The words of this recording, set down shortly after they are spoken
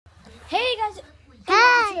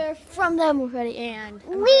hear from them already, and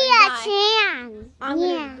we are Chan. I'm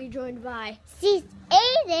gonna be joined by She's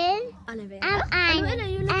Ayden. Anabella. I'm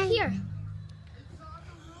Anabella, you live here.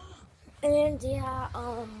 And yeah,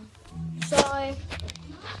 so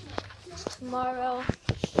tomorrow,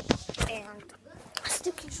 and I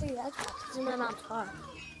still can show you that part. It's in my mom's car.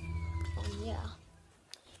 Yeah.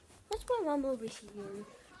 That's my mom over here.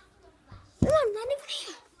 No, I'm not even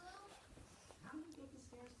here.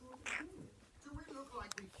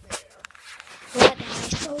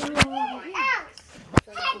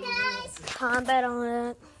 Comment on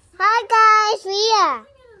it. Hi guys,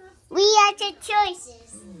 we are the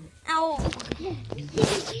choices. Ow.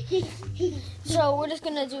 So we're just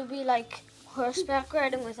gonna be like horseback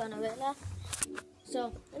riding with Anabella.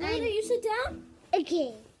 So Anabella, you sit down.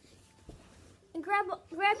 Okay. And grab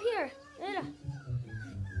here. Anabella.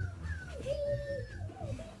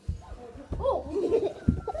 Oh.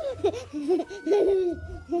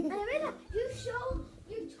 Anabella, you show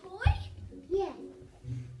your toy? Yeah.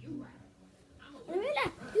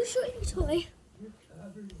 Anabella, you show your toy.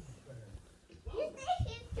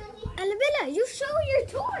 Anabella, you show your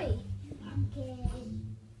toy. Okay.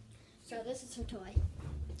 So this is her toy.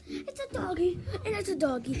 It's a doggy, and it's a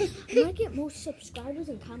doggy. I might get more subscribers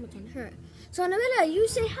and comments on her. So Anabella, you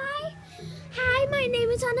say hi. Hi, my name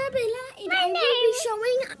is Anabella, and I will be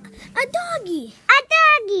showing a doggy. A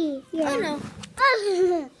doggy. Yeah. Oh no.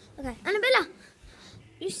 Okay, Anabella,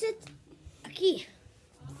 you sit aquí.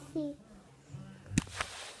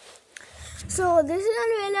 So this is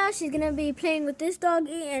Anabella. She's gonna be playing with this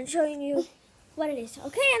doggy and showing you what it is.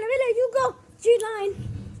 Okay, Anabella, you go. Straight line.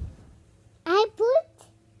 I put.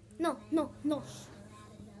 No.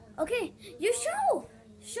 Okay, you show.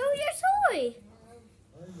 Show your toy.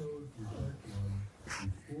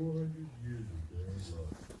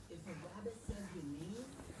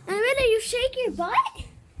 Anabella, you shake your butt?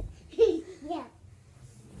 Yeah.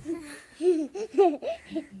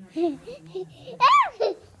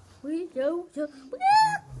 We go.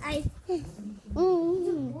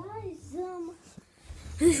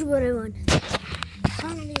 This is what I want.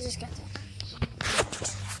 Finally, just got that.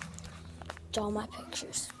 It's all my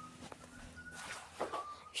pictures.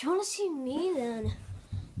 If you want to see me, then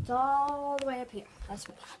it's all the way up here. That's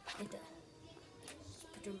me. Right there.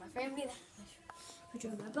 Picture of my family. Picture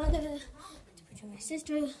of my brother. Picture of my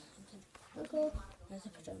sister. Uncle. There's a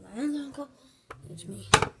picture of my other uncle. There's me.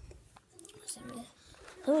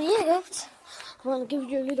 So yeah, guys, I want to give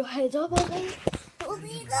you a little heads up. Okay? We'll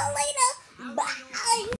see you guys later. Bye.